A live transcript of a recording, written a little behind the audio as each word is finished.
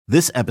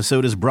This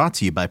episode is brought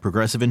to you by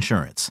Progressive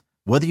Insurance.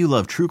 Whether you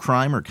love true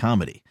crime or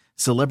comedy,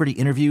 celebrity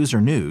interviews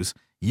or news,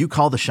 you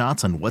call the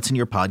shots on what's in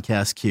your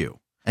podcast queue.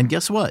 And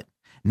guess what?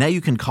 Now you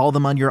can call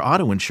them on your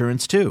auto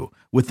insurance too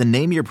with the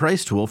Name Your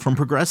Price tool from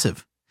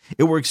Progressive.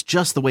 It works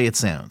just the way it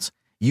sounds.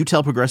 You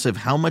tell Progressive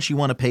how much you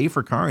want to pay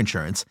for car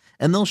insurance,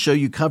 and they'll show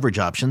you coverage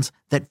options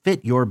that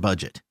fit your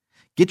budget.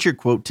 Get your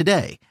quote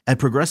today at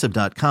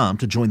Progressive.com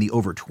to join the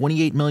over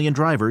 28 million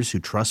drivers who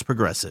trust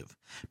Progressive.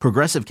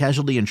 Progressive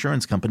Casualty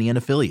Insurance Company and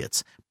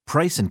Affiliates.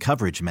 Price and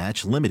coverage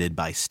match limited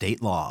by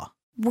state law.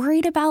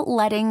 Worried about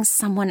letting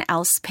someone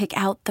else pick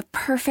out the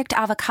perfect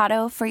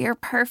avocado for your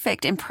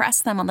perfect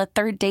impress them on the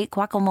third date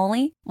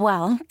guacamole?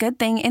 Well, good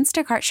thing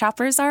Instacart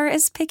shoppers are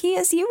as picky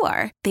as you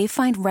are. They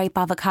find ripe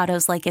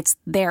avocados like it's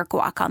their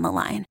guac on the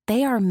line.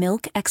 They are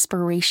milk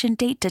expiration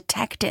date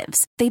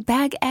detectives. They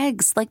bag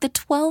eggs like the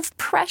 12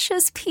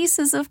 precious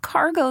pieces of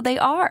cargo they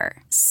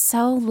are.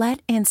 So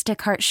let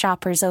Instacart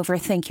shoppers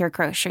overthink your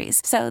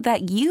groceries so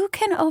that you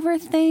can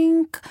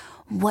overthink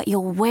what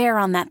you'll wear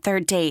on that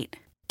third date.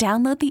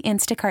 Download the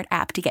Instacart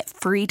app to get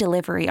free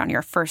delivery on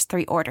your first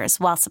 3 orders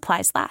while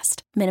supplies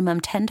last.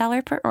 Minimum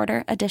 $10 per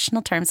order.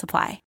 Additional terms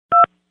apply.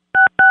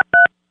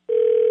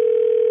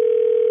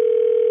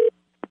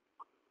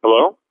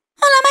 Hello?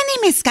 Hola, my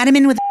name is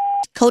Carmen with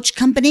Coach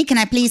Company. Can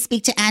I please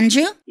speak to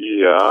Andrew?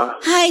 Yeah.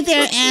 Hi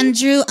there,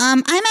 Andrew.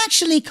 I'm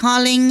actually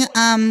calling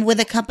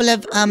with a couple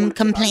of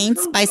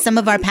complaints by some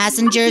of our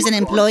passengers and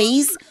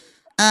employees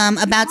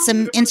about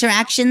some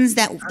interactions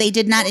that they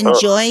did not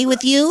enjoy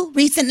with you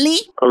recently.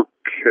 Okay.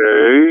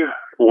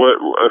 What?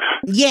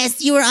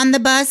 Yes, you were on the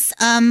bus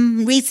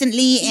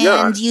recently,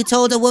 and you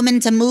told a woman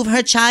to move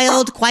her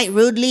child quite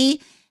rudely,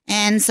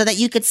 and so that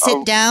you could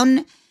sit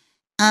down.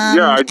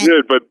 Yeah, I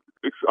did, but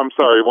I'm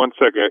sorry. 1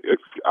 second.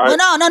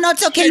 No,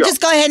 it's okay. Yeah.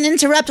 Just go ahead and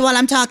interrupt while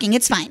I'm talking.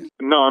 It's fine.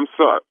 No, I'm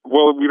sorry.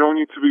 Well, we don't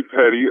need to be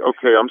petty.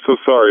 Okay, I'm so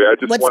sorry. I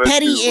just What's wanted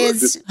petty to,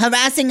 is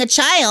harassing a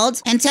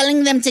child and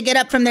telling them to get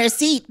up from their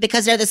seat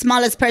because they're the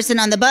smallest person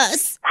on the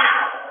bus.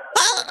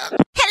 Hello?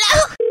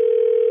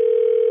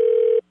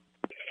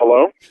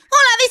 Hello?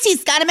 Hola, this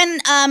is Carmen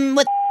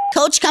with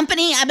Coach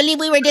Company. I believe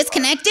we were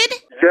disconnected.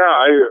 Yeah,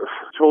 I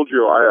told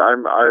you.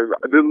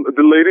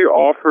 The lady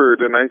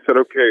offered, and I said,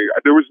 okay.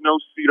 There was no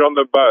seat on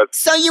the bus.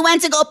 So you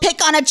went to go pick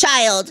on a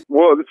child.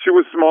 Well, she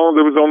was small.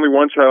 There was only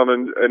one child,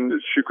 and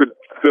she could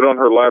sit on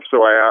her lap.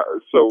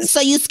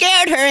 So you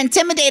scared her,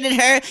 intimidated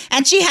her,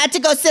 and she had to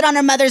go sit on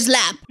her mother's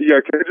lap.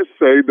 Yeah, can I just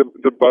say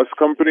the bus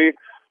company?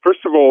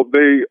 First of all,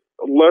 they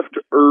left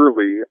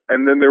early,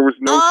 and then there was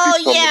no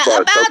seats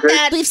on the bus. About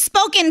that, we've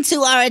spoken to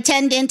our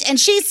attendant, and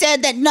she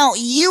said that, no,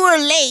 you were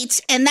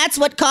late, and that's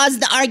what caused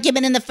the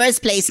argument in the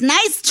first place.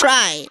 Nice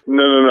try.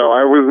 No,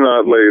 I was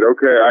not late,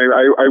 okay?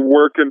 I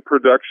work in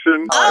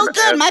production. Oh,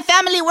 good. My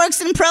family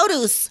works in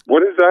produce.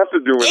 What does that have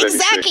to do with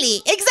anything?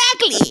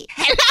 Exactly.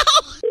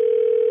 Hello?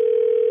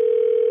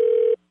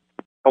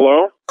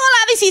 Hello?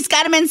 Hola, this is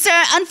Carmen, sir.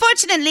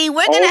 Unfortunately,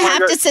 we're going to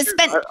have to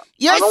suspend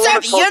your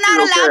service. You're not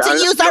allowed to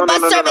use our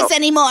bus service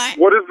anymore.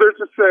 What is there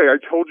to say? I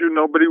told you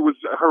nobody was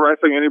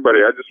harassing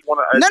anybody. I just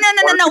want to...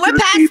 No. We're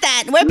past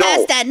that.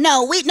 Past that.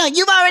 No,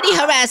 you've already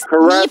harassed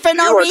me for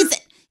no reason.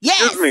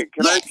 Yes. Excuse me.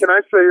 Can I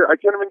say... I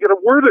can't even get a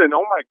word in.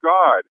 Oh, my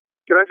God.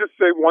 Can I just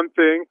say one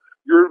thing?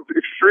 You're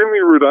extremely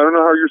rude. I don't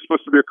know how you're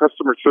supposed to be a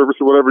customer service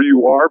or whatever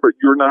you are, but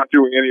you're not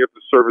doing any of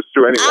the service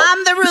to anyone.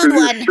 I'm the rude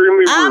one.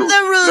 I'm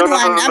the rude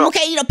one. No.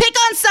 Okay, pick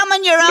on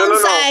someone your own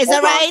size, all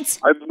right?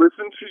 I've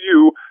listened to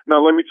you. Now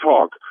let me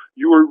talk.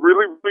 You were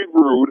really, really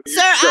rude.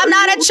 Sir, I'm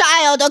not a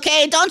child,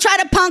 okay? Don't try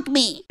to punk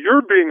me.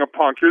 You're being a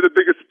punk. You're the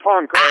biggest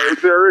punk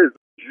there is.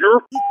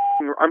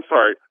 I'm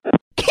sorry.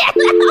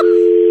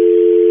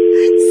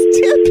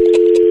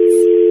 Stupid.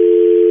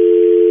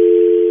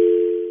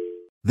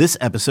 This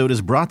episode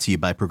is brought to you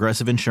by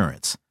Progressive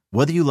Insurance.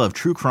 Whether you love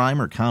true crime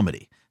or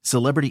comedy,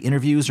 celebrity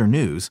interviews or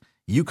news,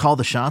 you call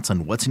the shots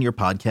on what's in your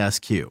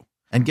podcast queue.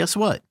 And guess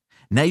what?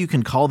 Now you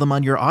can call them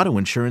on your auto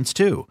insurance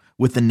too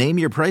with the Name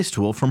Your Price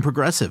tool from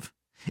Progressive.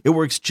 It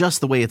works just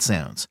the way it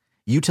sounds.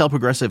 You tell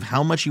Progressive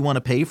how much you want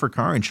to pay for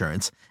car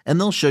insurance, and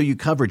they'll show you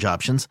coverage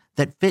options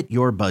that fit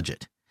your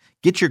budget.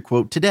 Get your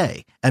quote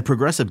today at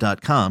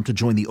Progressive.com to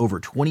join the over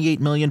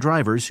 28 million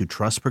drivers who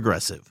trust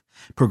Progressive.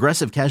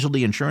 Progressive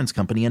Casualty Insurance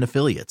Company and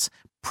Affiliates.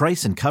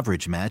 Price and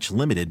coverage match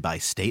limited by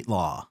state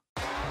law.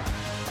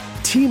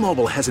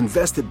 T-Mobile has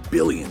invested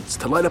billions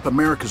to light up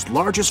America's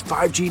largest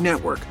 5G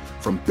network,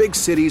 from big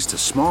cities to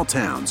small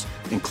towns,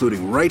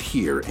 including right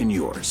here in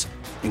yours.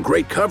 And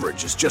great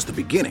coverage is just the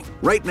beginning.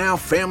 Right now,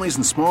 families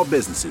and small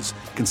businesses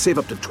can save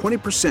up to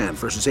 20%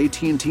 versus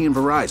AT&T and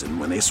Verizon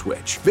when they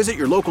switch. Visit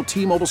your local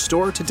T-Mobile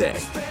store today.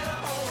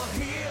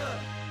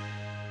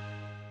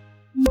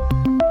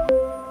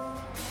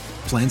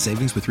 Plan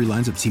savings with 3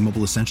 lines of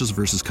T-Mobile Essentials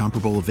versus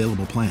comparable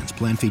available plans.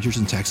 Plan features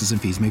and taxes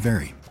and fees may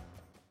vary.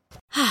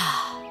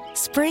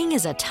 Spring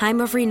is a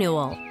time of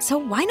renewal, so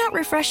why not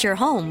refresh your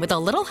home with a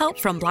little help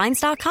from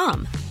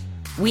Blinds.com?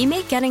 We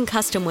make getting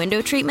custom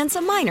window treatments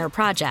a minor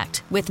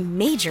project with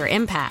major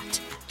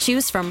impact.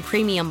 Choose from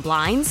premium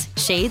blinds,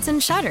 shades,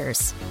 and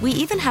shutters. We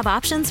even have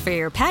options for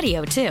your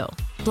patio, too.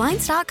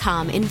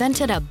 Blinds.com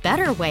invented a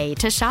better way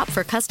to shop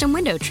for custom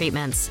window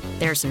treatments.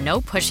 There's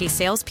no pushy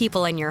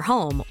salespeople in your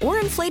home or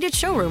inflated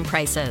showroom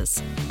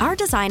prices. Our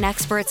design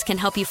experts can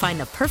help you find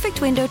the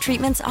perfect window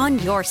treatments on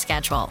your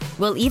schedule.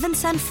 We'll even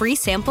send free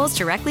samples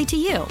directly to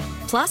you.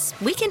 Plus,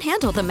 we can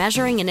handle the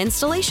measuring and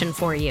installation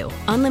for you.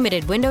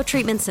 Unlimited window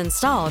treatments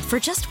installed for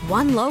just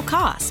one low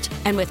cost.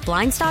 And with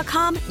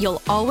Blinds.com,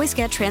 you'll always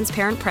get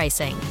transparent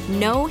pricing.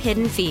 No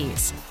hidden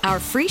fees. Our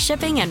free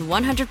shipping and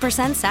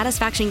 100%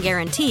 satisfaction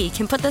guarantee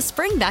can put the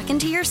spring back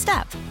into your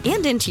step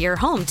and into your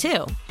home,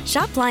 too.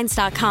 Shop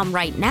Blinds.com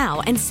right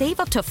now and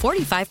save up to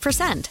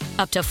 45%.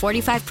 Up to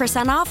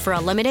 45% off for a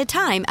limited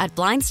time at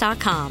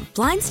Blinds.com.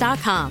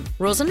 Blinds.com.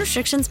 Rules and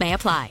restrictions may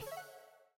apply.